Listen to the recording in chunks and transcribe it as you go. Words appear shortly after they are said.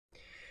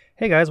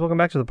Hey guys, welcome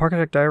back to the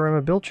Parkitect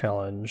Diorama Build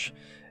Challenge.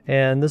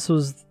 And this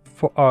was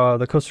for,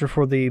 the coaster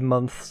for the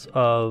months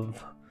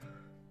of,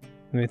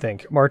 let me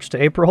think, March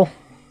to April.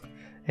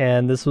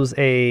 And this was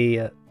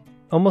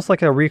almost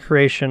like a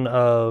recreation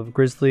of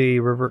Grizzly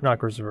River, not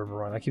Grizzly River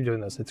Run, I keep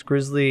doing this. It's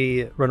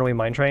Grizzly Runaway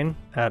Mine Train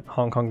at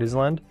Hong Kong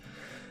Disneyland.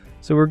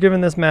 So we're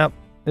given this map.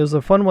 It was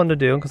a fun one to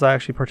do because I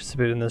actually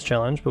participated in this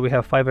challenge, but we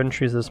have 5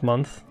 entries this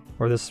month,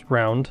 or this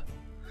round.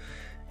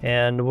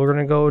 And we're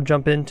going to go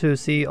jump in to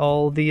see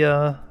all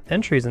the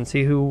entries and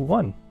see who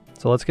won.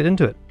 So let's get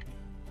into it.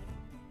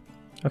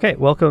 Okay,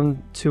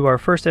 welcome to our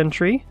first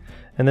entry.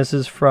 And this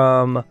is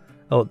from,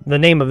 the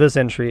name of this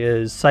entry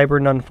is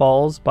Cyber Nun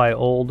Falls by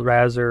Old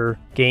Razor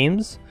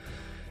Games.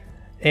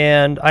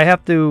 And I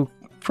have to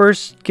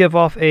first give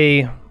off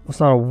it's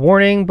not a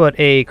warning, but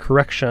a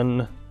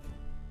correction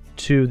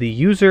to the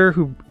user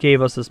who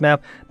gave us this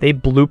map. They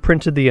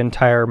blueprinted the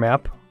entire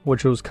map,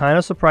 which was kind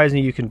of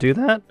surprising you can do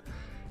that,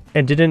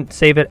 and didn't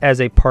save it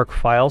as a park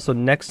file. So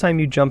next time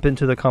you jump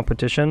into the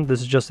competition,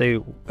 this is just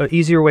a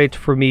easier way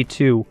for me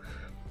to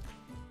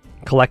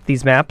collect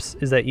these maps,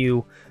 is that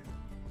you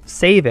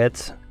save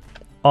it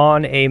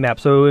on a map.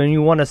 So when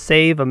you want to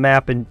save a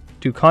map and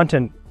do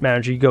content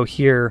manager, you go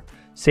here,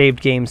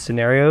 saved game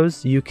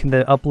scenarios. You can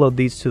then upload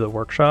these to the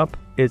workshop.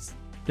 It's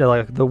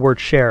like the word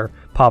share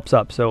pops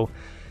up. So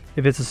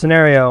if it's a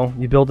scenario,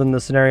 you build in the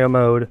scenario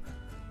mode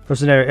or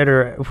scenario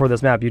editor for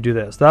this map, you do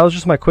this. That was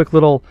just my quick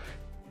little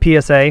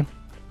PSA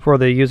for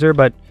the user,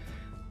 but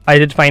I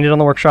did find it on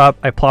the workshop.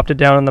 I plopped it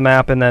down on the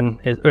map and then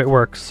it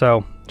works,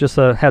 so just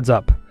a heads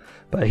up.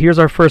 But here's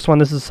our first one.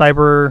 This is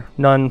Cyber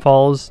Nun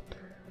Falls.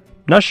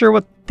 Not sure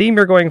what theme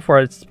you're going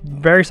for. It's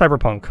very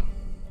cyberpunk,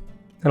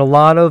 and a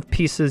lot of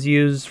pieces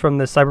used from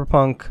the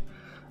cyberpunk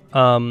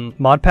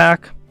mod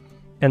pack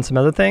and some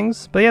other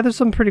things. But yeah, there's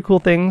some pretty cool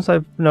things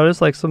I've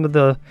noticed, like some of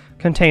the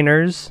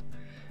containers.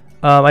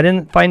 I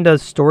didn't find a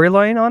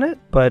storyline on it,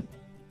 but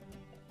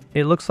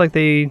it looks like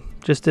they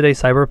just did a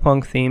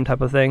cyberpunk theme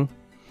type of thing.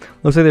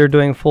 Looks like they were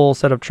doing full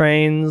set of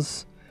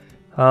trains.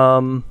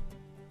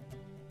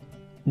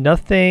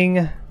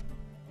 Nothing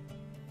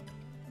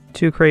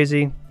too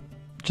crazy.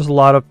 Just a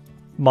lot of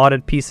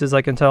modded pieces,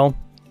 I can tell.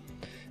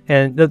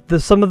 And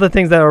some of the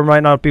things that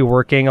might not be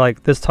working,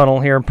 like this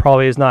tunnel here,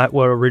 probably is not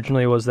what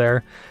originally was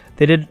there.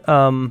 They did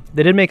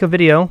make a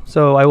video,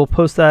 so I will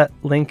post that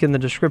link in the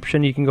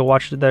description. You can go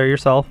watch it there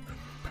yourself.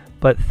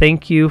 But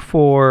thank you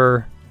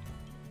for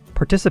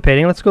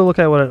participating. Let's go look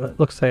at what it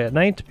looks like at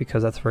night,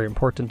 because that's very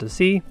important to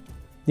see.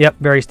 Yep,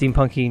 very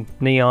steampunky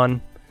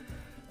neon.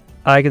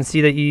 I can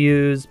see that you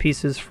use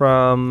pieces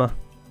from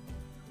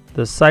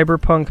the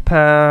Cyberpunk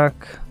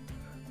pack,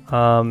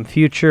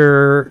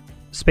 Future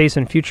Space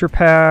and Future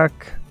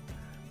pack.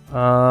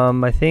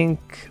 I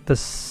think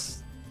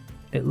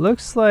it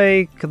looks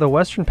like the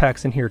Western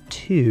pack's in here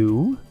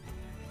too.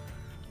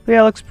 But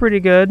yeah, it looks pretty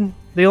good.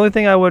 The only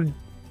thing I would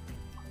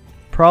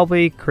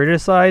probably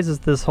criticize is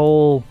this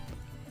whole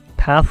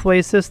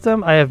pathway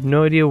system. I have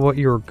no idea what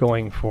you're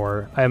going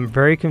for. I'm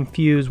very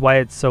confused why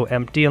it's so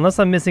empty, unless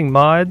I'm missing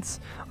mods.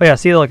 Oh yeah,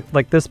 see,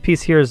 like this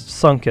piece here is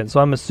sunken, so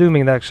I'm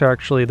assuming that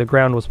actually the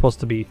ground was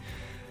supposed to be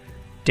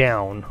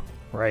down,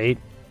 right?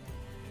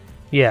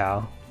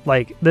 Yeah,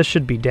 like this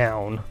should be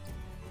down.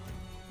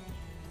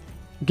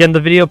 Again,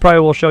 the video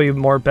probably will show you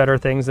more better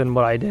things than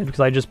what I did,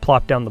 because I just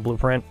plopped down the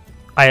blueprint.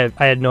 I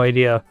had no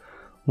idea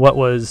what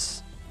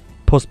was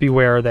supposed to be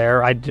where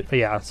there.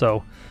 Yeah,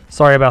 so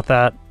sorry about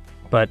that.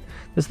 But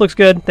this looks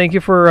good. Thank you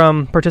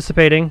for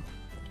participating.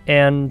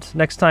 And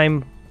next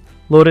time,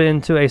 load it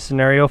into a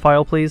scenario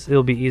file, please.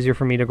 It'll be easier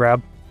for me to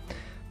grab.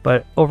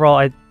 But overall,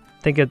 I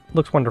think it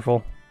looks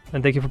wonderful.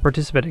 And thank you for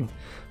participating.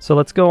 So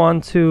let's go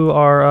on to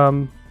our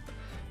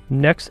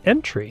next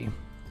entry.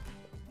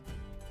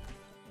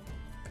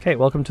 Okay,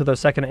 welcome to the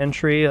second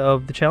entry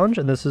of the challenge.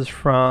 And this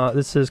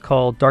is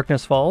called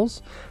Darkness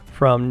Falls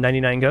from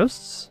 99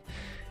 Ghosts.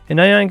 And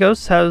 99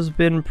 Ghosts has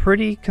been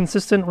pretty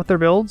consistent with their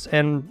builds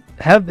and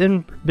have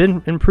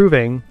been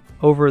improving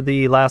over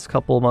the last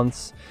couple of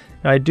months.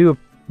 And I do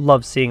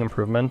love seeing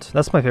improvement.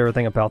 That's my favorite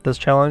thing about this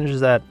challenge,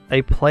 is that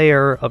a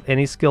player of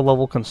any skill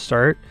level can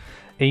start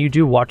and you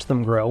do watch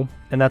them grow.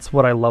 And that's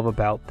what I love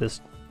about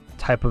this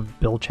type of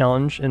build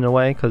challenge in a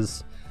way,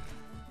 because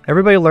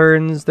everybody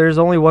learns. There's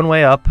only one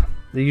way up.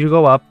 You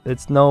go up.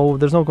 There's no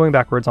going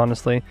backwards,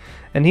 honestly.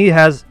 And he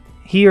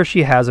or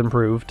she has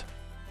improved.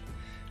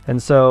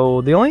 And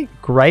so the only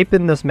gripe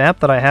in this map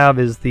that I have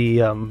is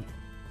the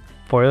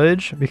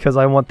foliage, because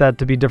I want that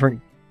to be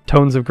different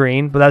tones of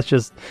green, but that's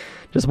just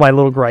my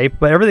little gripe.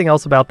 But everything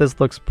else about this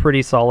looks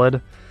pretty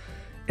solid.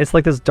 It's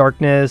like this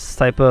darkness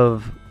type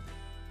of,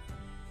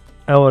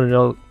 I don't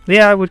know.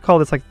 Yeah, I would call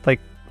this like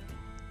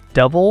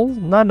devil,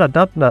 not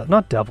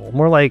devil,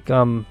 more like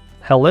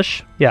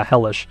hellish. Yeah,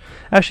 hellish.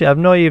 Actually, I have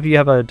no idea if you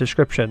have a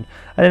description.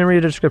 I didn't read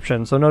a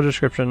description, so no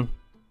description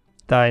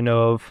that I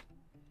know of.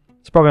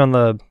 It's probably on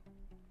the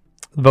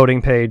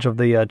voting page of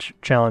the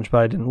challenge, but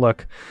I didn't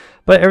look.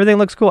 But everything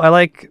looks cool. I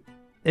like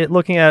it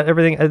looking at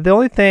everything. The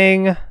only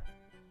thing,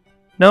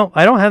 no,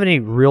 I don't have any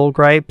real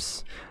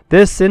gripes.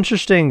 This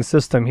interesting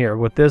system here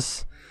with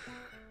this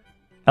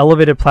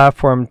elevated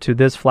platform to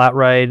this flat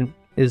ride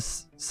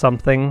is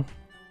something.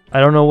 I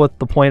don't know what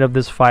the point of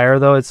this fire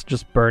though, it's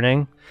just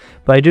burning.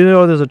 But I do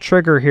know there's a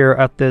trigger here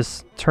at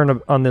this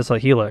turn on this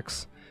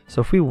helix. So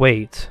if we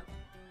wait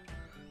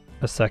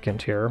a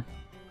second here,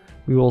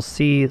 we will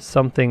see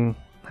something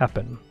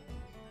happen.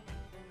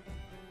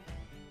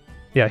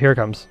 Yeah, here it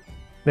comes.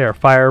 There,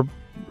 fire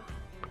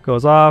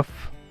goes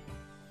off,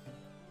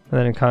 and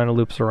then it kind of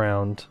loops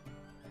around.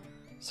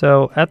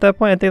 So at that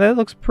point, I think that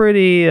looks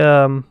pretty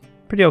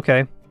okay.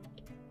 I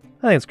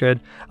think it's good.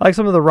 I like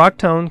some of the rock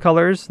tone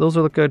colors; those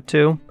look good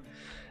too.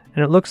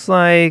 And it looks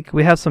like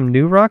we have some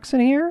new rocks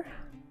in here.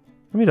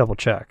 Let me double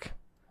check.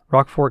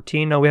 Rock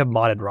 14. No, we have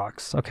modded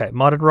rocks. Okay,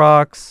 modded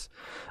rocks.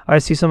 I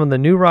see some of the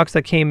new rocks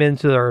that came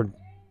into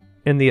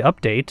in the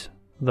update,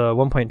 the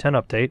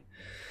 1.10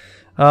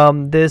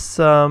 update. This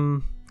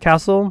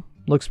castle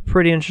looks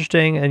pretty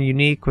interesting and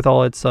unique with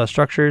all its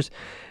structures.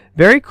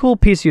 Very cool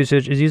piece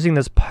usage is using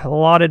this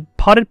potted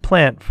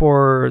plant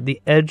for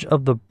the edge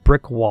of the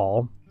brick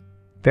wall.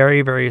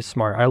 Very, very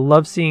smart. I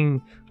love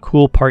seeing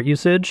cool part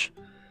usage.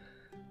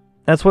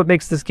 That's what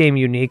makes this game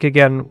unique.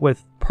 Again,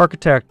 with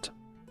Parkitect,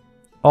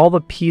 all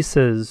the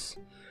pieces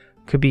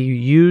could be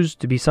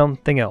used to be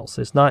something else.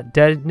 It's not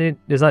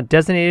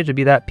designated to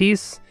be that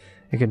piece.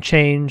 It can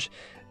change,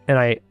 and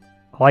I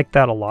like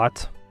that a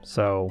lot.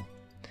 So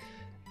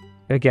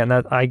again,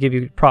 that I give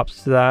you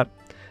props to that.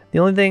 The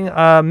only thing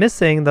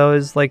missing though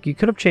is like you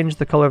could have changed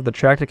the color of the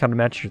track to kind of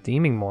match your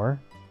theming more.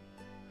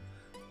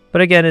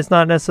 But again, it's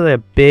not necessarily a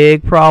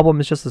big problem.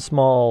 It's just a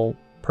small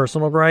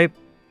personal gripe.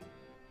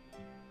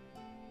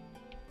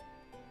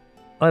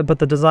 But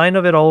the design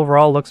of it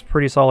overall looks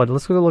pretty solid.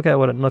 Let's go look at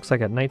what it looks like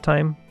at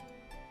nighttime.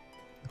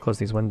 Close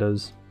these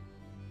windows.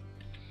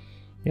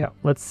 Yeah,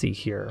 let's see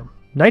here.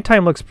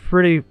 Nighttime looks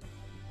pretty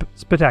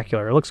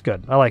spectacular. It looks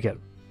good. I like it.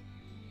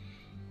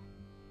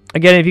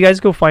 Again, if you guys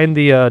go find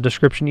the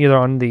description either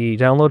on the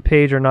download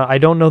page or not, I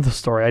don't know the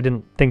story. I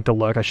didn't think to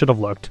look. I should have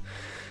looked.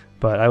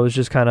 But I was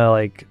just kind of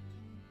like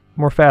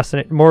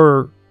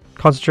more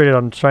concentrated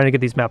on trying to get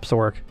these maps to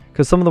work.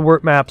 Because some of the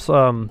work maps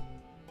kind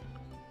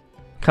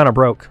of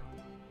broke.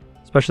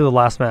 Especially the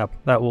last map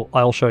that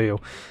I'll show you.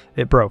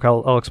 It broke.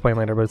 I'll explain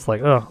later, but it's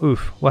like, oh, oof,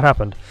 what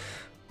happened?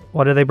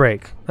 Why did they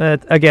break?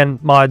 Again,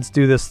 mods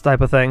do this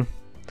type of thing.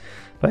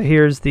 But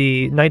here's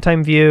the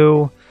nighttime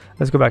view.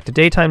 Let's go back to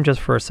daytime just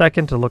for a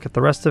second to look at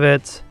the rest of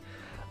it.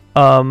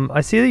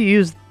 I see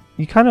that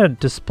you kind of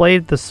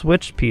displayed the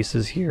switch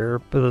pieces here,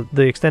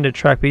 the extended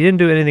track, but you didn't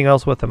do anything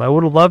else with them. I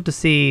would have loved to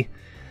see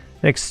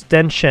an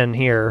extension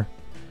here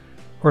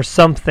or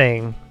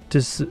something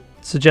to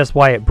suggest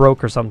why it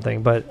broke or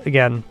something. But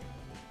again,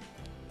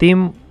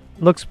 theme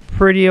looks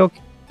pretty okay.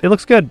 It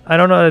looks good. I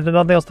don't know. There's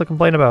nothing else to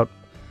complain about.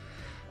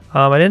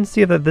 I didn't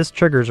see that this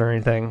triggers or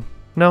anything.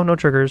 No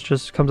triggers.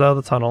 Just comes out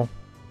of the tunnel.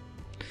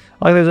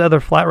 I like there's other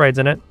flat rides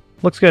in it.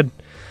 Looks good.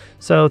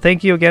 So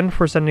thank you again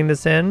for sending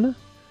this in.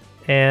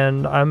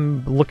 And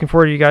I'm looking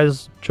forward to you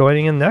guys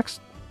joining in the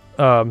next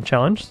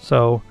challenge.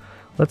 So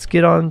let's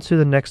get on to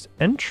the next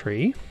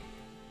entry.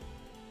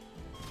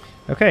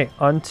 Okay,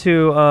 on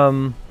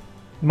to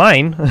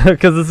mine.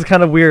 Because this is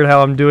kind of weird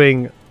how I'm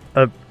doing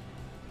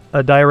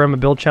a diorama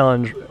build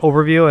challenge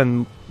overview,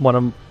 and one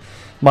of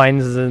mine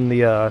is in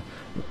the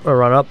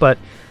run-up. But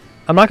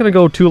I'm not going to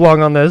go too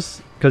long on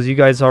this, because you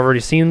guys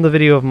already seen the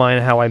video of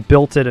mine, how I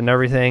built it and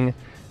everything.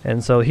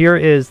 And so here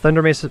is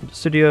Thunder Mesa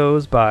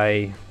Studios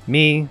by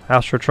me,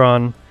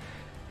 AstroTron.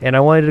 And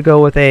I wanted to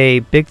go with a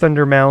Big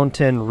Thunder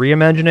Mountain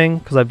reimagining,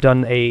 because I've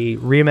done a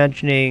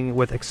reimagining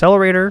with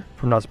Accelerator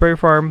from Knott's Berry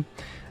Farm.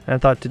 And I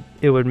thought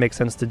it would make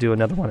sense to do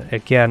another one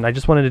again. I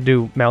just wanted to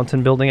do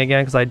mountain building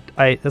again, because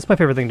that's my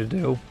favorite thing to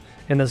do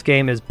in this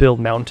game, is build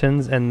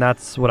mountains. And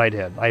that's what I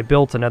did. I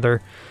built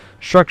another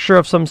structure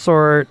of some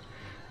sort,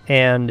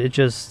 and it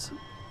just...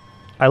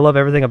 I love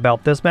everything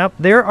about this map.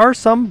 There are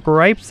some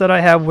gripes that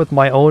I have with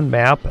my own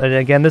map, and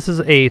again, this is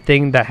a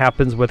thing that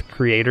happens with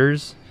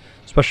creators,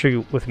 especially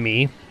with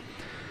me.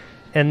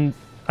 And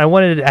I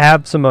wanted to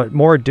have some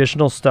more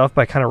additional stuff,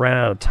 but I kind of ran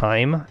out of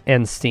time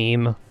and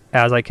steam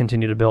as I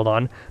continue to build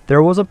on.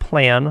 There was a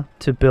plan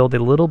to build a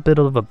little bit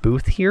of a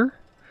booth here,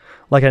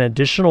 like an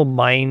additional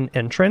mine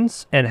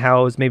entrance, and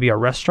house maybe a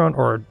restaurant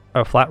or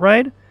a flat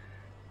ride.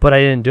 But I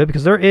didn't do it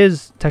because there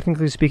is,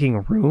 technically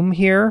speaking, room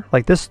here.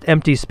 Like this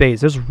empty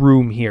space, there's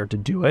room here to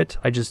do it.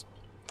 I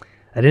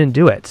didn't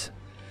do it.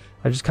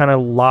 I just kind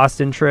of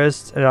lost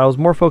interest, and I was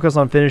more focused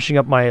on finishing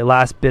up my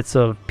last bits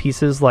of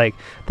pieces, like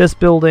this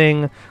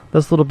building,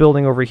 this little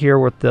building over here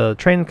with the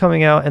train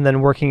coming out, and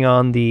then working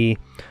on the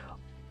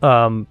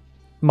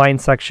mine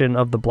section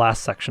of the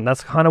blast section.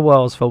 That's kind of what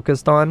I was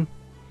focused on.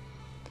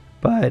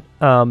 But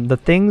the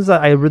things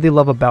that I really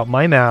love about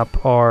my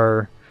map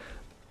are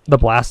the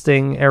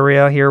blasting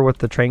area here with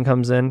the train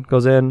goes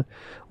in.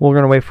 We're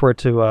gonna wait for it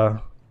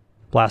to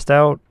blast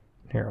out.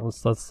 Here,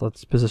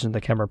 let's position the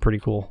camera pretty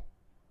cool.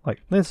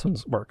 Like this one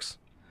works.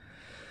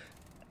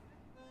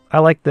 I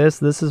like this.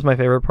 This is my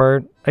favorite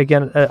part.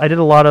 Again, I did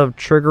a lot of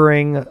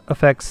triggering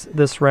effects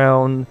this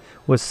round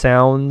with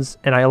sounds,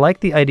 and I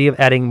like the idea of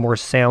adding more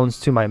sounds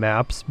to my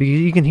maps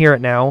because you can hear it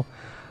now.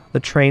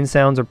 The train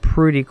sounds are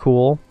pretty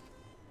cool.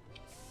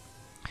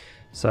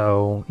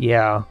 So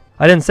yeah,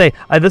 I didn't say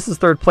this is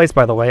third place,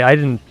 by the way. I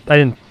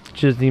didn't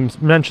just even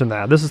mention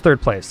that. This is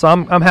third place, so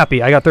I'm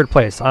happy. I got third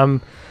place.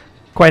 I'm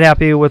quite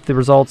happy with the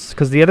results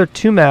because the other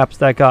two maps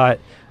that got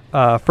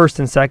first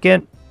and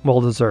second, well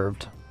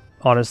deserved.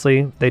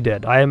 Honestly, they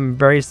did. I am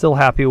very still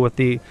happy with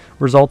the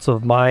results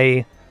of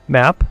my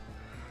map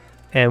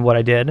and what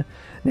I did.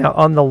 Now,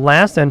 on the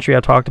last entry, I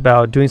talked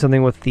about doing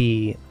something with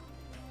the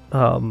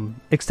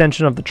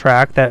extension of the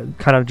track that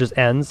kind of just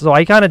ends. So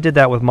I kind of did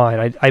that with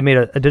mine. I made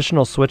an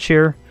additional switch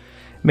here,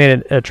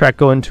 made a track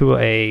go into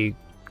a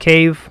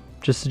cave,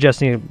 just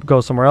suggesting it go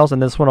somewhere else. And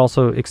this one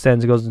also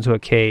extends, it goes into a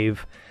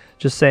cave,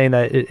 just saying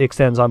that it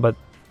extends on. But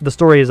the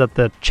story is that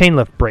the chain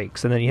lift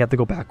breaks, and then you have to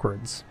go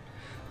backwards.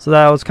 So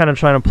that I was kind of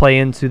trying to play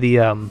into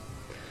the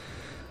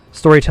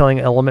storytelling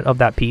element of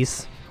that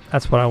piece.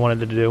 That's what I wanted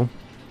to do.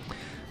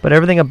 But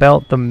everything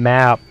about the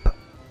map,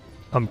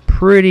 I'm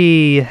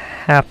pretty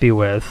happy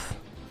with.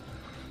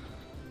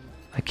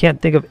 I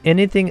can't think of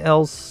anything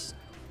else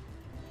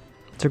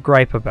to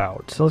gripe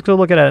about. So let's go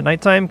look at it at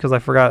nighttime, because I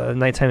forgot that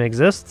nighttime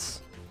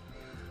exists.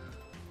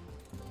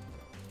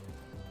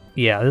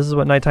 Yeah, this is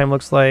what nighttime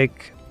looks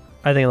like.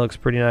 I think it looks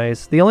pretty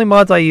nice. The only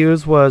mods I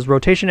used was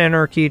Rotation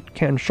Anarchy,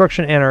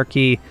 Construction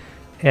Anarchy,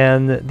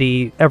 and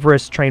the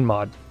Everest Train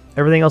mod.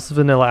 Everything else is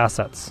vanilla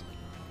assets.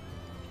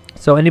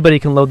 So anybody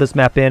can load this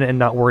map in and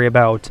not worry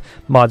about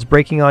mods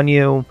breaking on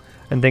you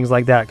and things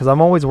like that. Because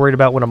I'm always worried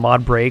about when a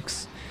mod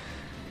breaks,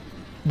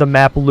 the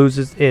map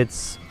loses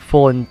its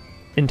full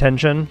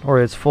intention or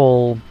its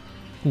full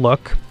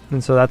look.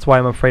 And so that's why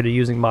I'm afraid of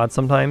using mods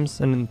sometimes.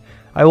 And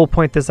I will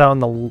point this out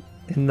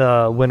in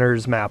the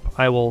winner's map.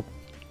 I will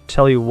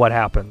tell you what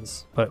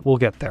happens, but we'll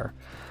get there.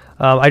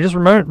 I just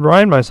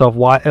remind myself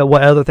what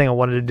other thing I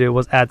wanted to do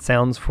was add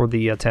sounds for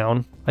the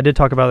town. I did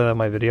talk about that in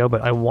my video,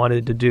 but I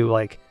wanted to do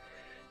like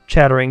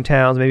chattering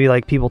towns, maybe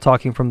like people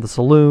talking from the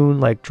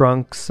saloon, like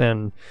drunks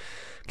and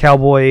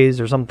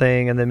cowboys or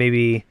something, and then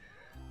maybe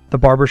the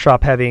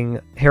barbershop having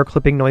hair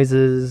clipping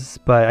noises,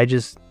 but I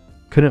just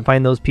couldn't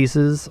find those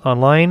pieces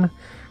online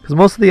because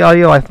most of the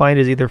audio I find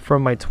is either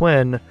from my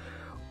twin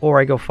or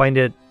I go find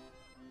it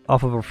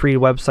off of a free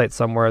website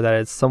somewhere that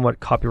is somewhat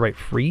copyright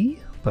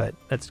free, but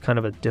that's kind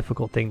of a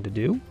difficult thing to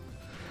do.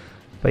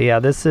 But yeah,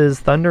 this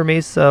is Thunder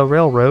Mesa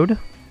Railroad,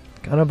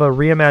 kind of a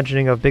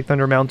reimagining of Big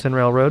Thunder Mountain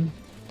Railroad.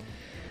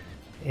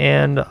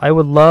 And I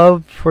would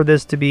love for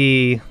this to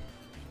be,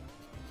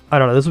 I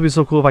don't know, this would be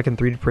so cool if I can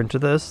 3D print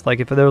this. Like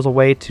if there was a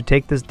way to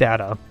take this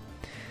data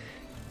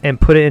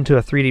and put it into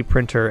a 3D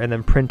printer and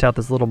then print out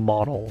this little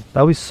model.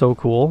 That would be so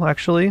cool,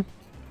 actually.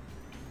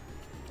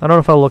 I don't know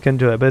if I'll look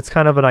into it, but it's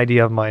kind of an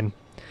idea of mine.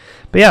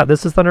 But yeah,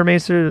 this is Thunder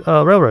Mesa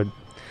Railroad.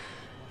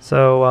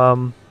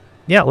 So,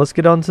 yeah, let's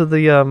get on to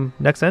the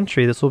next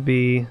entry. This will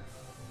be,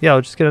 yeah,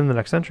 let's just get into the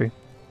next entry.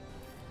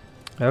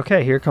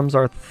 Okay, here comes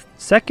our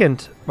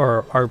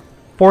our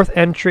fourth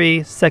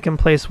entry, second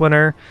place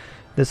winner.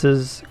 This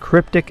is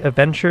Cryptic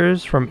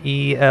Adventures from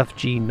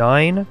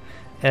EFG9,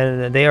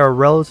 and they are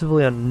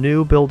relatively a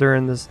new builder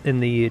in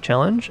the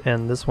challenge,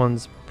 and this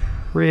one's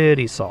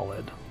pretty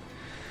solid.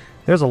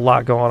 There's a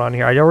lot going on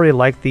here. I already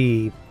like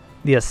the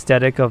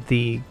aesthetic of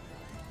the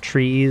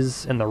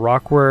trees and the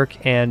rock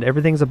work, and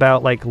everything's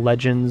about like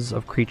legends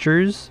of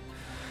creatures.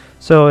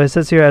 So it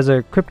says here, as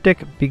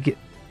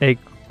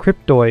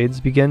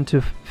cryptoids begin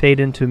to fade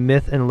into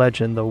myth and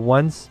legend, the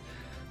once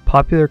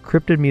popular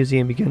cryptid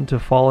museum begin to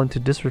fall into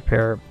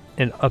disrepair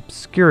and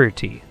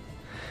obscurity.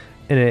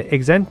 In an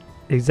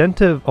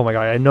exentive, oh my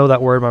god, I know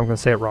that word, but I'm going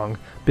to say it wrong.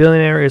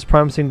 Billionaire is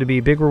promising to be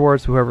big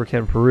rewards to whoever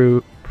can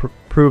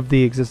prove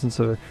the existence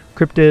of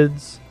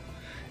cryptids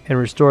and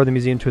restore the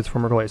museum to its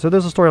former glory. So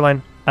there's a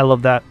storyline. I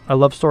love that. I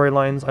love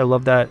storylines. I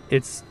love that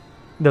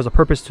there's a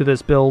purpose to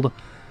this build,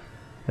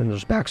 and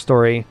there's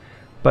backstory,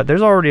 but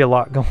there's already a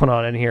lot going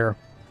on in here,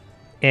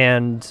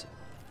 and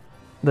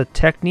the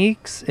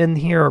techniques in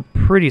here are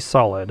pretty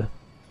solid.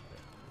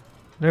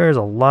 There's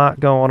a lot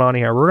going on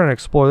here. We're going to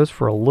explore this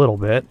for a little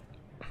bit.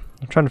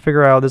 I'm trying to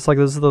figure out this. Like,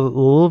 this is the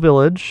little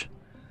village.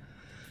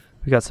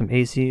 We got some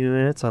AC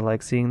units. I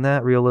like seeing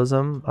that.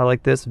 Realism. I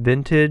like this.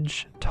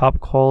 Vintage, top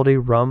quality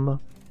rum.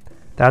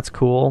 That's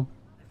cool.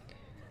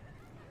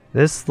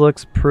 This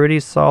looks pretty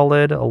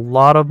solid. A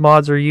lot of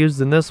mods are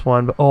used in this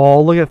one. But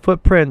oh, look at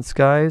footprints,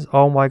 guys.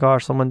 Oh my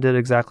gosh, someone did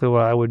exactly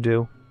what I would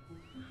do.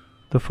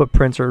 The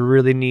footprints are a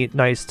really neat,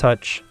 nice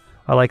touch.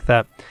 I like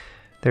that.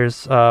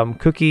 There's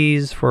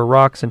cookies for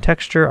rocks and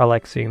texture. I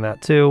like seeing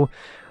that too.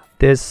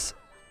 This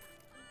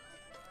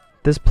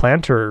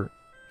planter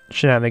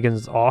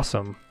shenanigans is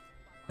awesome.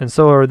 And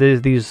so are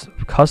these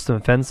custom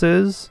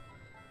fences.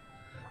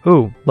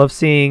 Ooh, love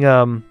seeing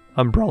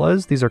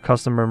umbrellas. These are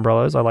custom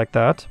umbrellas. I like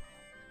that.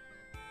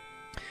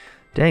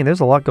 Dang, there's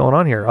a lot going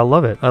on here. I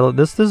love it.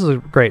 This is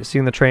great.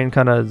 Seeing the train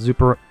kind of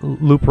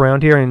loop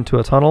around here into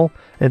a tunnel.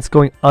 And it's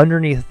going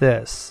underneath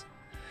this.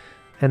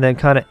 and then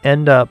kind of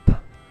ends up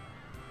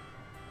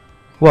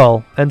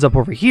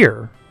over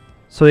here.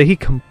 So that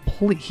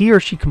he or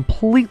she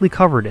completely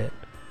covered it.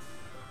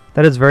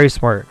 That is very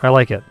smart. I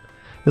like it.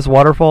 This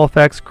waterfall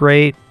effect's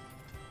great.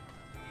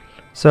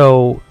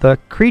 So the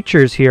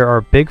creatures here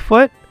are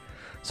Bigfoot.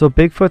 So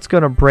Bigfoot's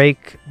going to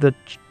break the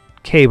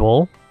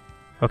cable.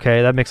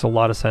 Okay, that makes a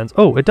lot of sense.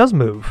 Oh, it does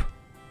move.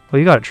 Oh,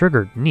 you got it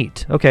triggered.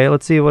 Neat. Okay,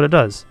 let's see what it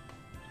does.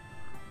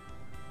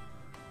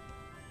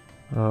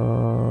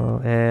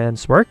 And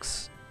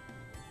sparks.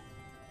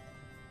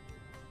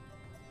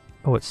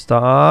 Oh, it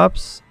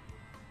stops.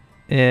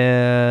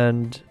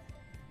 And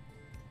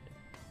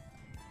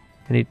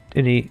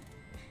he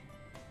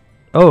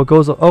oh, it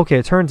goes, okay,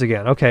 it turns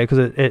again. Okay, because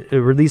it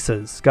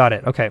releases. Got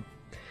it. Okay.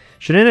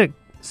 Shouldn't it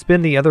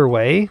spin the other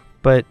way?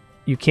 But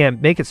you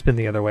can't make it spin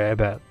the other way, I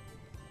bet.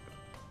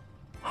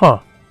 Huh.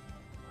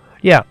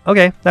 Yeah,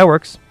 okay, that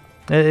works.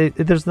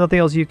 There's nothing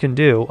else you can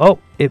do. Oh,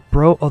 it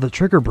broke. Oh, the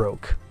trigger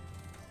broke.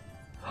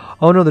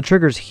 Oh, no, the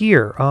trigger's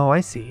here. Oh, I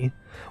see.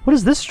 What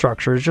is this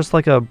structure? It's just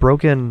like a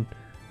broken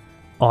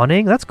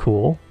awning? That's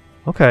cool.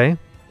 Okay.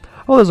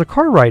 Oh, there's a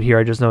car ride here,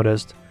 I just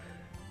noticed.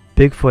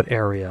 Bigfoot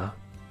area.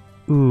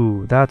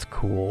 Ooh, that's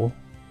cool.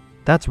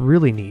 That's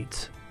really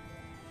neat.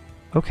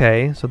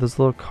 Okay, so this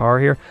little car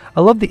here.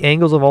 I love the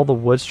angles of all the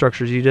wood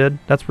structures you did.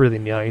 That's really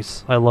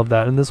nice. I love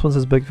that. And this one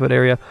says Bigfoot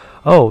area.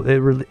 Oh,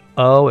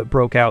 it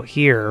broke out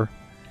here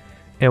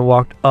and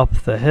walked up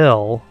the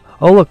hill.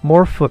 Oh, look,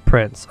 more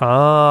footprints.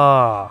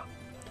 Ah.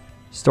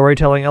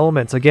 Storytelling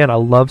elements. Again, I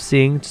love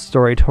seeing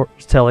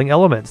storytelling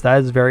elements.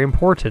 That is very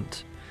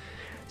important.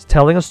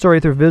 Telling a story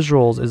through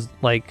visuals is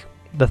like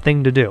the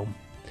thing to do.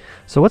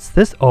 So what's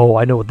this? Oh,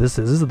 I know what this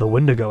is. This is the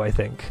Wendigo, I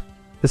think.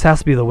 This has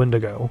to be the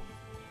Wendigo.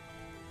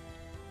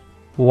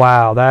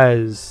 Wow, that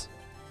is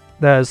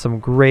some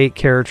great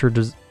character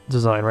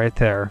design right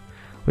there.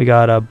 We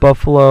got a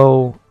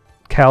buffalo,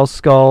 cow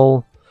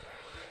skull.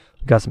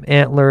 We got some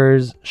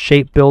antlers.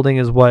 Shape building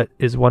is what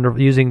is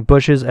wonderful. Using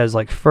bushes as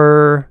like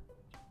fur.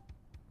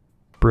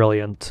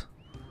 Brilliant.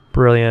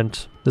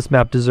 Brilliant. This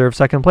map deserves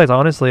second place.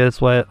 Honestly, that's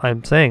what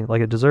I'm saying.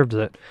 Like, it deserves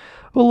it.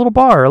 Oh, a little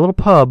bar, a little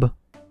pub.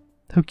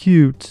 How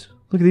cute.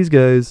 Look at these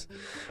guys.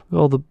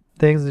 All the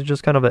things. It's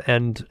just kind of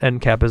an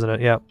end cap, isn't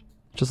it? Yeah.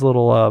 Just a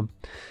little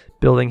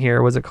building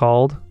here. What's it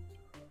called?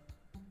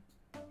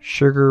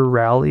 Sugar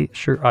Rally?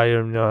 Sure, I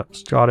am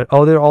not got it.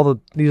 Oh,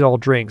 these are all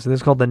drinks. And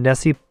this is called the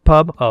Nessie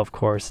Pub. Oh, of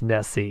course,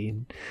 Nessie.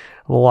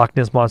 The Loch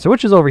Ness Monster,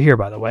 which is over here,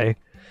 by the way.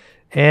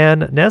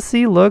 And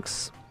Nessie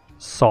looks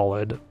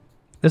solid.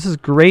 This is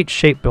great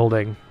shape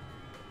building.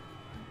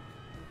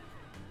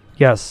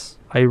 Yes,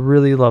 I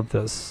really love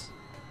this.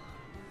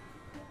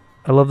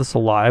 I love this a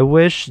lot. I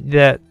wish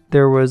that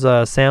there was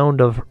a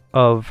sound of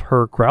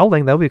her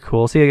growling. That would be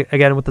cool. See,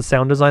 again, with the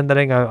sound design that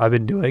I've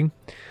been doing,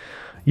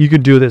 you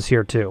can do this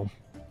here too.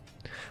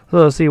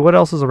 So let's see, what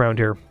else is around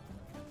here?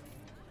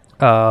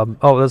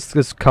 Oh,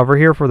 this cover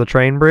here for the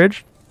train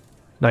bridge.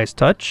 Nice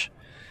touch.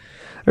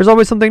 There's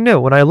always something new.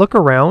 When I look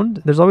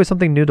around, there's always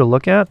something new to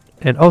look at.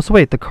 And oh, so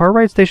wait, the car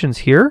ride station's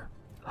here?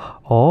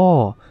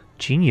 Oh,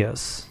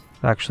 genius.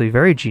 Actually,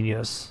 very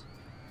genius.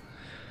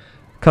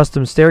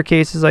 Custom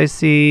staircases I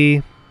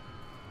see.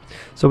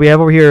 So we have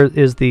over here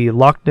is the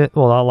Loch Ness,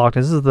 well, not Loch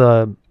Ness, this is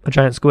a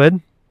giant squid.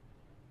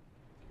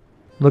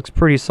 Looks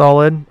pretty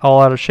solid,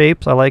 all out of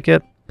shapes. I like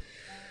it.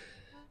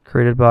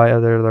 Created by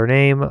their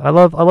name. I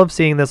love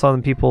seeing this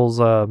on people's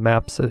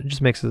maps. It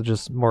just makes it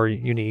just more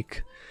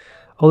unique.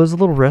 Oh, there's a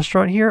little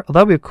restaurant here. Oh, that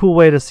would be a cool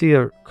way to see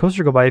a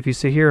coaster go by if you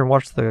sit here and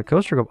watch the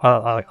coaster go.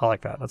 I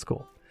like that. That's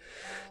cool.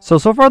 So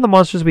far the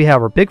monsters we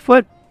have are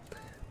Bigfoot,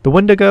 the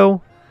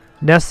Wendigo,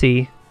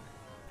 Nessie,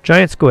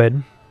 giant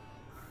squid.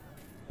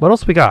 What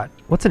else we got?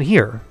 What's in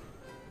here?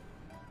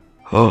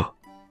 Oh,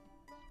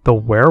 the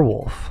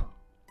werewolf.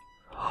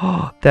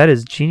 Oh, that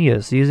is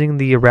genius. Using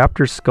the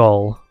raptor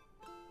skull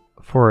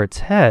for its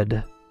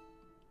head.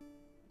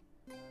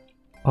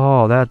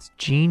 Oh, that's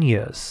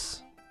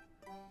genius.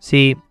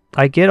 See,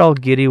 I get all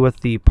giddy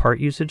with the part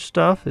usage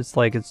stuff. It's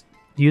like it's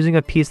using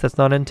a piece that's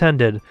not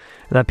intended. And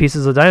that piece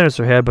is a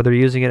dinosaur head, but they're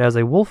using it as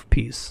a wolf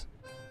piece.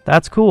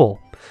 That's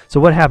cool. So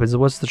what happens?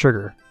 What's the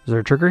trigger? Is there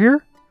a trigger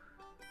here?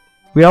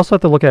 We also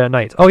have to look at it at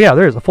night. Oh yeah,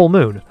 there is a full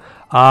moon.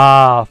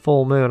 Ah,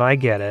 full moon. I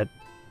get it.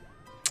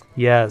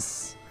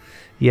 Yes.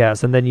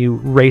 Yes, and then you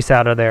race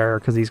out of there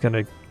because he's going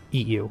to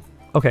eat you.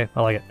 Okay,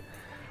 I like it.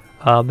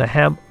 The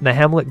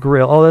Hamlet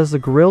Grill. Oh, there's a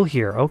grill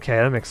here. Okay,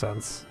 that makes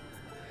sense.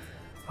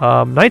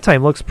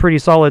 Nighttime looks pretty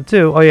solid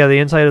too. Oh yeah, the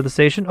inside of the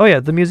station. Oh yeah,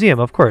 the museum,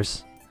 of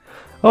course.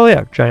 Oh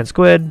yeah, giant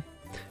squid,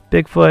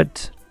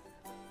 Bigfoot,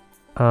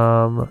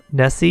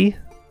 Nessie.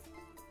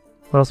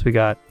 What else we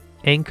got?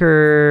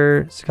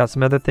 Anchor. It's got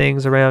some other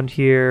things around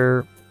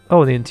here.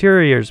 Oh, the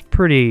interior is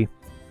pretty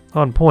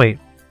on point.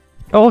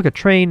 Oh, look, a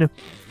train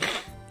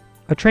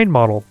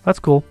model. That's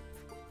cool.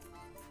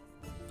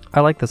 I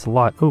like this a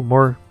lot. Oh,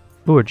 more.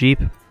 Oh, a Jeep.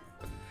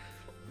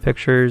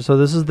 Pictures. So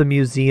this is the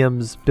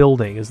museum's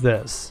building, is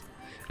this.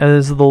 And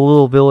this is the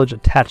little village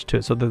attached to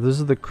it. So this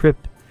is the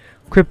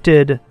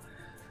Cryptoid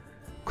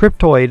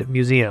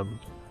Museum.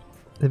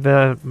 If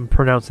I'm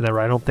pronouncing that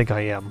right, I don't think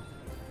I am.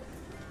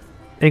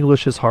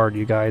 English is hard,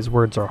 you guys.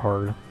 Words are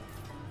hard.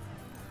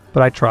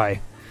 But I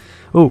try.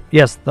 Oh,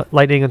 yes, the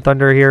lightning and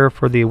thunder here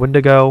for the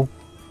Wendigo.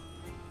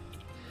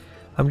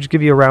 I'm just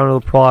give you a round of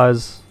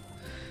applause.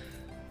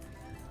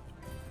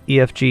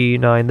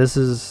 EFG9, this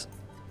is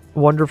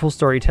wonderful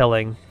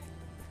storytelling.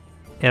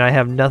 And I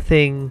have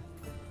nothing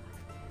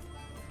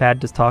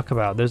bad to talk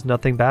about. There's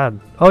nothing bad.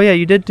 Oh yeah,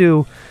 you did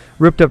do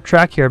ripped up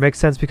track here. It makes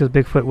sense because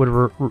Bigfoot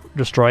would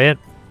destroy it.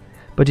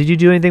 But did you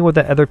do anything with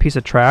that other piece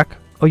of track?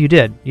 Oh, you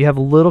did. You have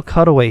a little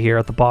cutaway here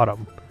at the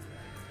bottom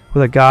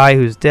with a guy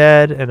who's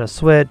dead and a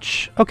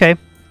switch. Okay,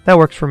 that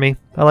works for me.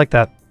 I like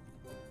that.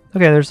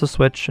 Okay, there's the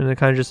switch, and it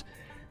kind of just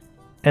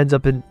ends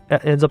up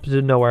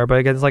into nowhere. But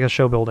again, it's like a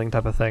show building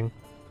type of thing.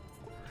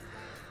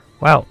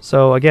 Wow.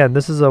 So again,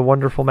 this is a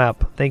wonderful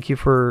map. Thank you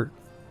for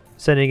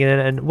sending it in,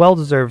 and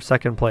well-deserved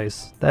second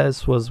place.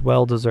 This was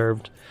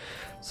well-deserved.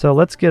 So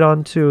let's get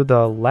on to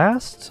the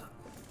last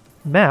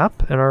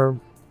map and our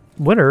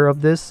winner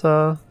of this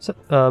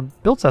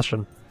build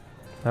session.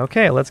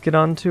 Okay, let's get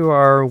on to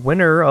our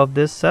winner of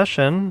this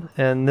session,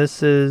 and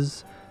this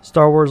is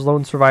Star Wars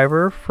Lone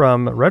Survivor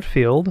from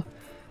Redfield.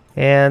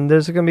 And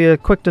there's going to be a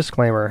quick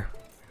disclaimer.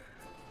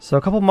 So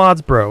a couple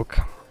mods broke.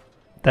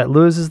 That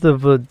loses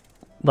the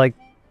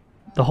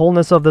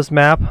wholeness of this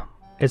map.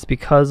 It's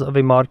because of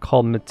a mod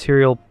called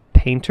Material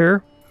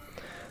Painter.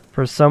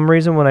 For some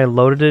reason, when I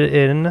loaded it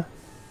in,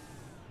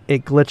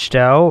 it glitched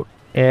out,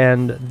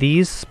 and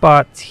these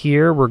spots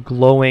here were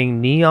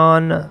glowing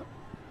neon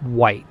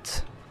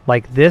white.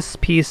 Like this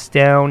piece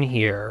down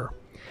here.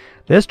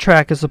 This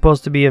track is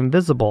supposed to be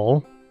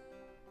invisible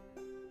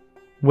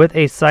with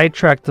a side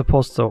track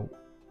supposed to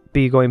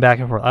be going back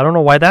and forth. I don't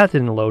know why that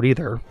didn't load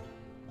either.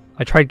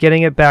 I tried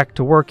getting it back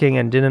to working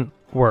and didn't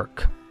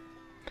work.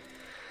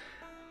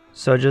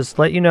 So just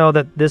let you know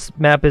that this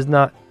map is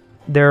not...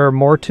 There are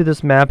more to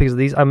this map because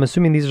these... I'm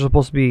assuming these are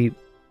supposed to be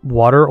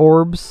water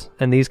orbs,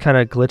 and these kind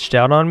of glitched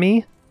out on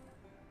me.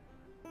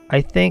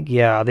 I think,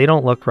 yeah, they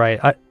don't look right.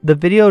 The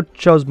video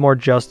shows more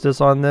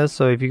justice on this,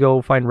 so if you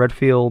go find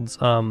Redfield's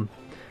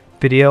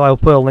video, I'll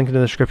put a link in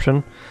the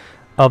description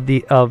of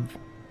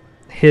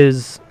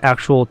his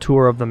actual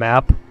tour of the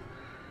map.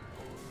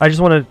 I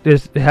just want to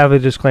just have a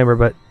disclaimer,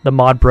 but the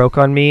mod broke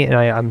on me, and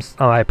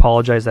I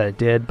apologize that it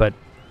did, but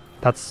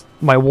that's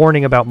my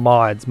warning about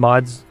mods.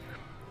 Mods,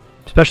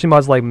 especially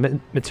mods like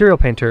Material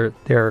Painter,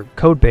 they're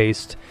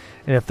code-based,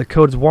 and if the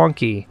code's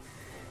wonky,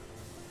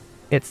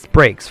 it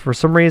breaks. For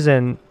some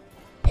reason,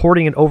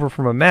 porting it over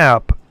from a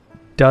map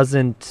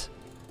doesn't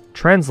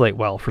translate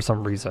well for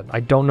some reason.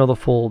 I don't know the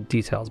full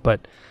details,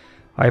 but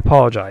I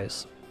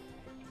apologize.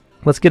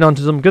 Let's get on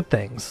to some good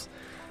things.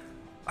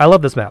 I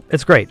love this map.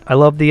 It's great. I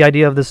love the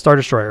idea of this Star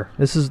Destroyer.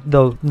 This is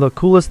the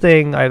coolest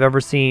thing I've ever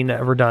seen,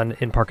 ever done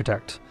in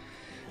Parkitect.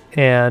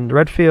 And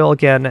Redfield,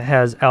 again,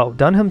 has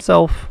outdone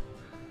himself,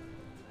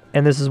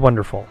 and this is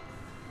wonderful.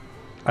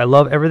 I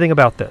love everything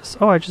about this.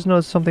 Oh, I just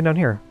noticed something down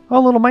here. Oh,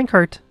 a little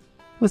minecart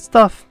with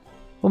stuff.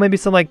 Well, maybe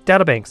some like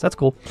data banks. That's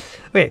cool.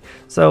 Okay,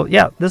 so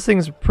yeah, this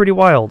thing's pretty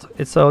wild.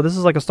 So this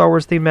is like a Star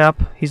Wars themed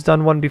map. He's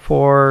done one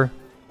before,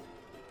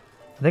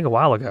 I think a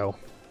while ago.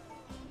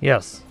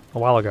 Yes, a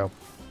while ago.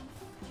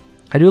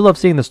 I do love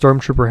seeing the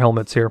Stormtrooper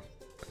helmets here.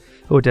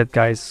 Oh, dead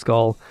guy's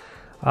skull.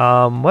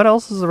 What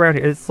else is around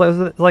here? It's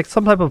like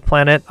some type of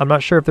planet. I'm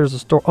not sure if there's a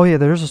story. Oh yeah,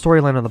 there's a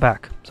storyline on the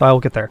back. So I will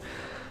get there.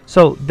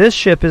 So this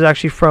ship is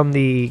actually from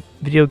the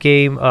video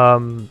game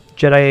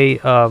Jedi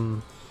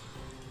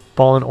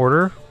Fallen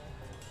Order.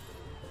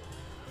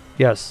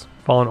 Yes,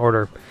 Fallen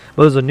Order.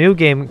 But there's a new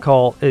game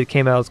it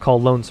came out. It's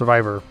called Lone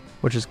Survivor,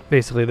 which is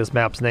basically this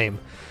map's name.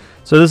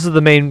 So this is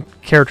the main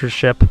character's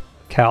ship.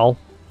 Cal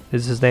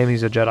is his name.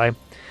 He's a Jedi.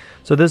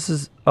 So this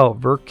is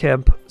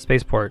Verkemp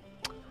Spaceport.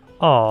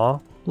 Aw,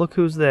 look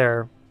who's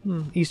there.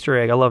 Easter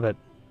egg. I love it.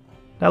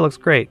 That looks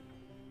great.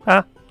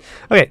 Ah.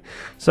 Okay,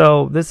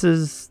 so this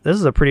is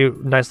a pretty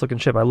nice looking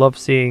ship. I love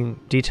seeing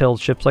detailed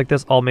ships like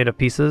this, all made of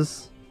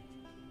pieces.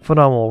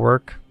 Phenomenal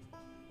work.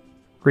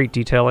 Great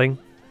detailing.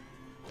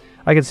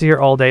 I can sit here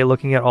all day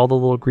looking at all the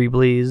little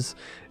greeblies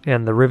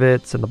and the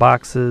rivets and the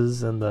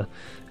boxes and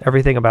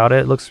everything about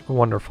it. It looks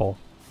wonderful.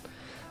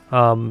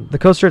 The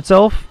coaster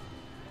itself,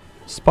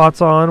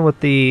 spots on with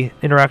the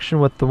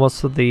interaction with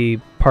most of the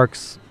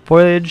park's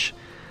foliage.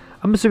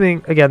 I'm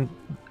assuming, again,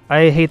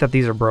 I hate that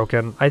these are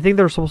broken. I think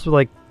they're supposed to be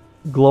like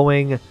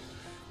glowing,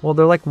 well,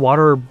 they're like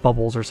water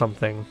bubbles or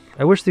something.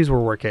 I wish these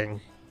were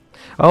working.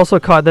 I also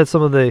caught that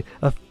some of the,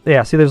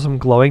 yeah, see there's some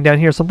glowing down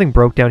here. Something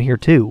broke down here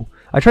too.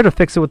 I tried to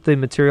fix it with the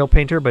Material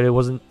Painter, but it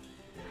wasn't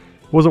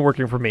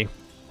working for me.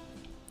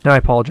 And I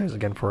apologize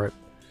again for it.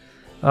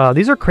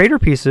 These are crater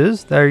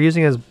pieces that are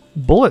using as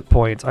bullet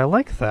points. I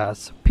like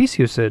that. Piece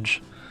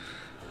usage.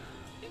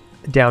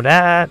 Down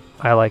at,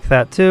 I like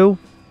that too.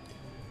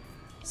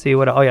 See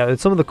what, oh yeah,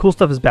 some of the cool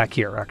stuff is back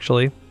here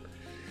actually.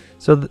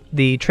 So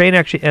the train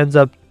actually ends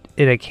up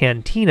in a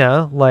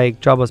cantina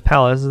like Jabba's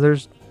palace.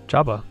 There's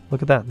Jabba.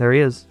 Look at that. There he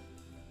is.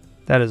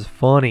 That is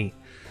funny.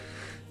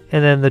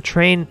 And then the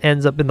train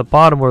ends up in the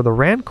bottom where the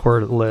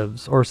Rancor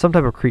lives, or some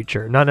type of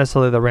creature, not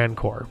necessarily the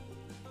Rancor.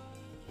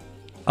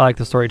 I like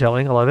the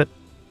storytelling, I love it.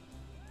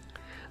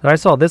 And I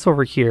saw this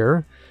over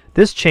here.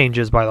 This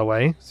changes, by the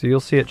way, so you'll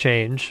see it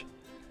change,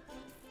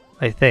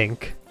 I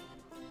think.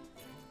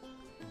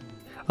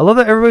 I love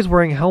that everybody's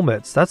wearing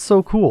helmets. That's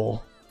so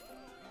cool.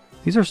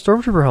 These are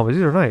Stormtrooper helmets.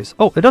 These are nice.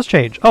 Oh, it does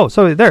change. Oh,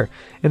 so there.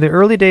 In the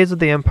early days of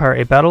the Empire,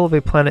 a battle of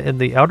a planet in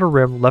the Outer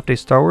Rim left a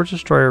Star Wars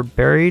destroyer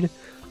buried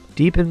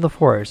deep in the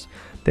forest.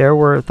 There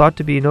were thought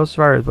to be no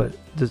survivors, but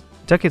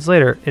decades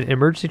later, an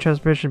emergency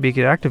transmission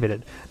beacon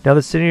activated. Now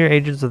the senior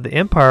agents of the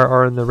Empire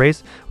are in the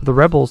race with the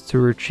rebels to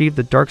retrieve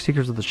the dark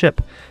secrets of the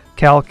ship.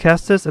 Cal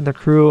Kestis and the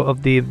crew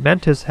of the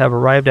Mantis have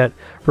arrived at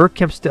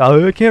Verkamp.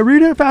 Oh, I can't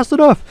read it fast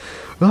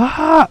enough!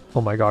 Ah!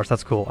 Oh my gosh,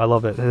 that's cool. I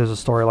love it. There's a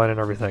storyline and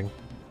everything.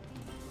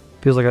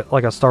 Feels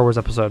like a Star Wars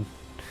episode.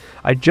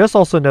 I just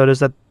also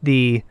noticed that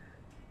the...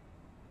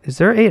 Is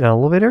there an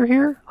elevator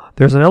here?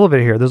 There's an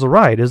elevator here. There's a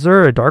ride. Is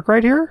there a dark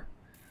ride here?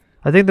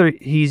 I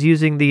think he's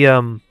using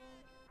the...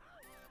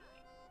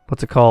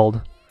 What's it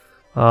called?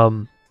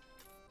 The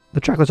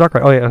trackless dark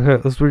ride. Oh yeah,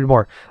 okay, let's read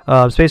more.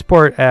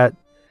 Spaceport at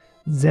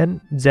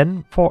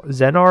Zenar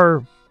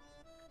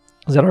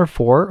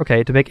 4.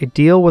 Okay, to make a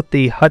deal with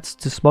the Hutts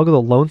to smuggle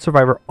the lone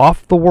survivor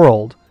off the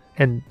world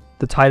and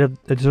the tide of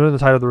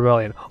the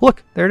rebellion.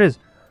 Look, there it is.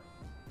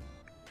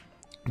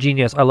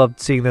 Genius. I loved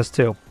seeing this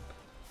too.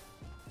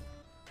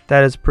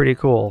 That is pretty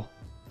cool.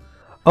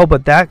 Oh,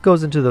 but that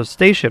goes into the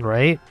station,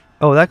 right?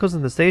 Oh, that goes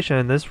in the station,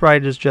 and this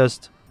ride is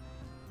just...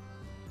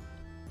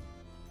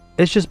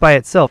 It's just by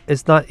itself.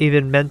 It's not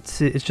even meant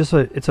to...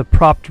 It's a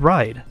propped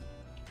ride.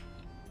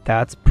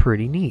 That's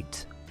pretty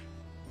neat.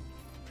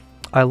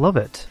 I love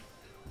it.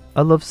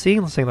 I love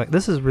seeing this thing. Like,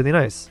 this is really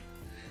nice.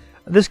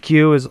 This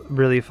queue is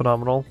really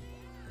phenomenal.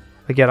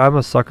 Again, I'm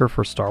a sucker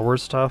for Star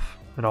Wars stuff,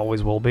 and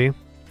always will be.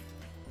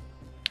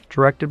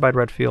 Directed by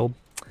Redfield.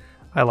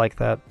 I like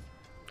that.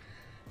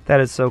 That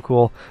is so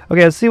cool.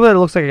 Okay, let's see what it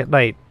looks like at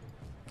night.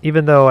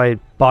 Even though I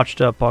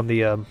botched up on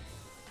the...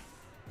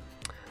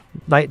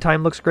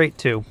 nighttime looks great,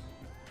 too.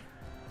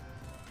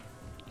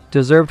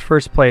 Deserved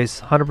first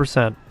place,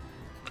 100%.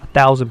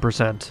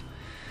 1,000%.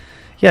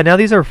 Yeah, now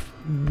these are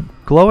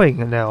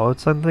glowing now.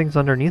 Something's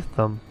underneath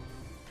them.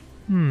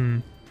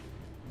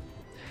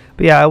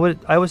 But yeah,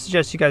 I would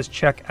suggest you guys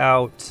check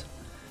out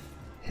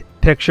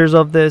pictures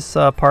of this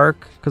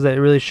park, because it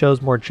really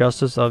shows more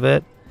justice of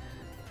it.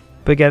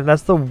 But again,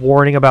 that's the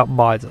warning about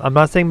mods. I'm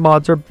not saying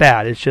mods are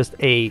bad. It's just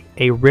a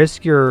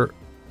risk you're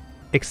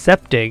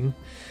accepting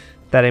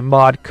that a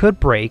mod could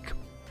break,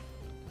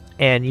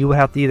 and you would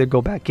have to either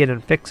go back in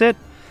and fix it,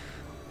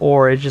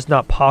 or it's just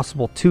not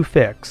possible to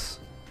fix.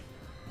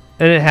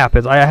 And it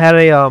happens. I had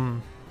a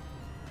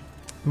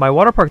my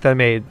water park that I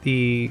made,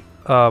 the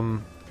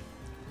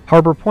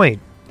Harbor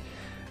Point.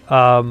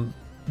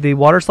 The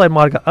water slide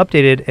mod got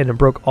updated and it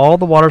broke all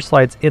the water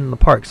slides in the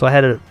park, so I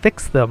had to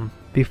fix them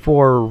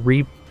before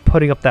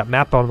putting up that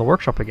map on the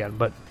workshop again.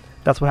 But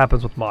that's what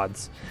happens with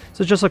mods.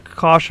 So it's just a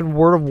caution,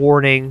 word of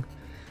warning.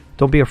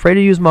 Don't be afraid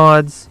to use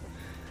mods,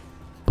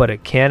 but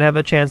it can have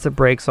a chance it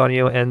breaks on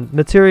you. And the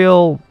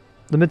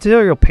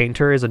material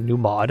painter is a new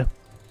mod,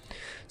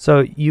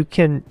 so you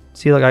can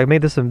see, like, I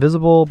made this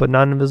invisible but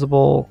not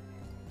invisible.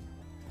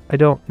 I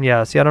don't know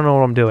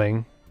what I'm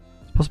doing.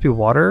 It's supposed to be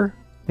water?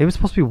 Maybe it's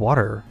supposed to be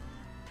water.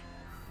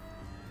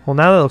 Well,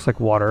 now that looks like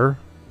water.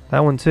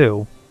 That one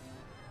too.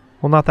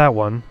 Well, not that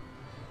one.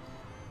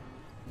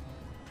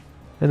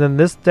 And then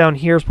this down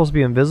here is supposed to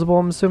be invisible,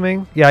 I'm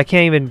assuming. Yeah, I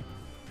can't even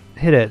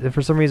hit it, and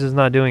for some reason it's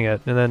not doing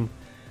it. And then,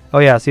 oh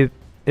yeah, see,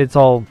 it's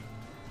all,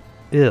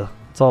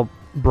 it's all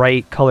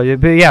bright color.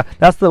 But yeah,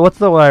 that's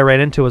what I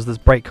ran into, was this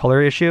bright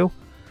color issue.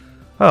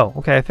 Oh,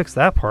 okay, I fixed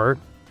that part.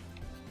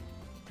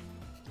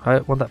 I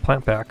want that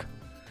plant back.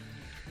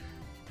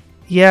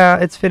 Yeah,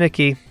 it's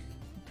finicky.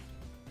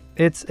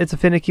 It's a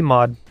finicky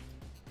mod,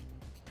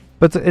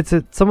 but it's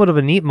somewhat of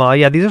a neat mod.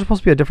 Yeah, these are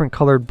supposed to be a different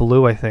colored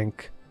blue, I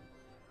think.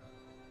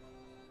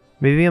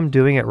 Maybe I'm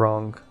doing it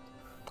wrong.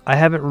 I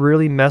haven't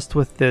really messed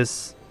with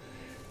this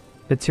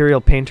material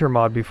painter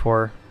mod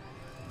before.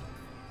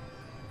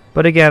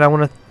 But again, I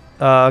want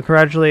to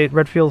congratulate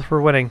Redfield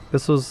for winning.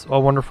 This was a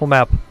wonderful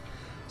map.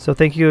 So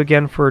thank you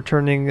again for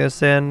turning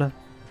this in.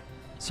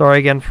 Sorry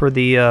again for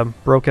the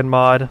broken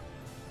mod.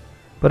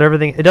 But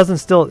everything, it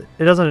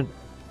doesn't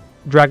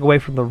drag away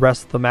from the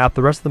rest of the map.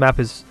 The rest of the map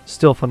is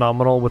still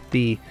phenomenal, with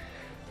the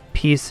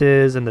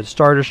pieces and the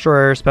Star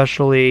Destroyer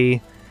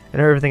especially,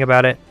 and everything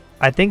about it.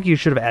 I think you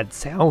should have added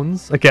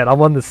sounds. Again,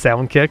 I'm on the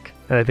sound kick,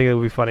 and I think it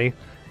would be funny.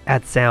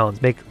 Add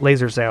sounds, make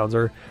laser sounds,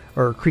 or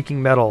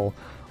creaking metal,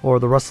 or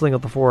the rustling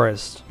of the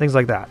forest, things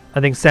like that. I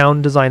think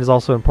sound design is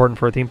also important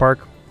for a theme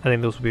park. I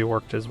think this would be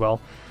worked as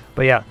well.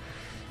 But yeah,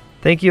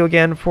 thank you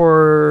again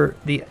for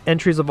the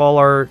entries of all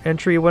our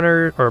entry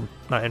winners, or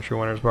not entry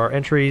winners, but our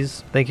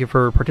entries. Thank you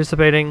for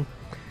participating.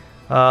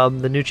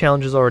 The new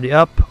challenge is already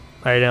up.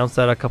 I announced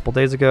that a couple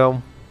days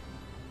ago.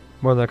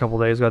 More than a couple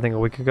days ago, I think a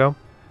week ago.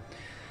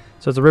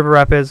 So it's a River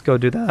Rapids, go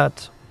do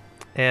that.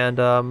 And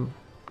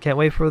can't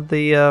wait for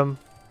the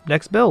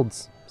next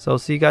builds. So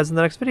see you guys in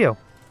the next video.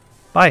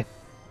 Bye.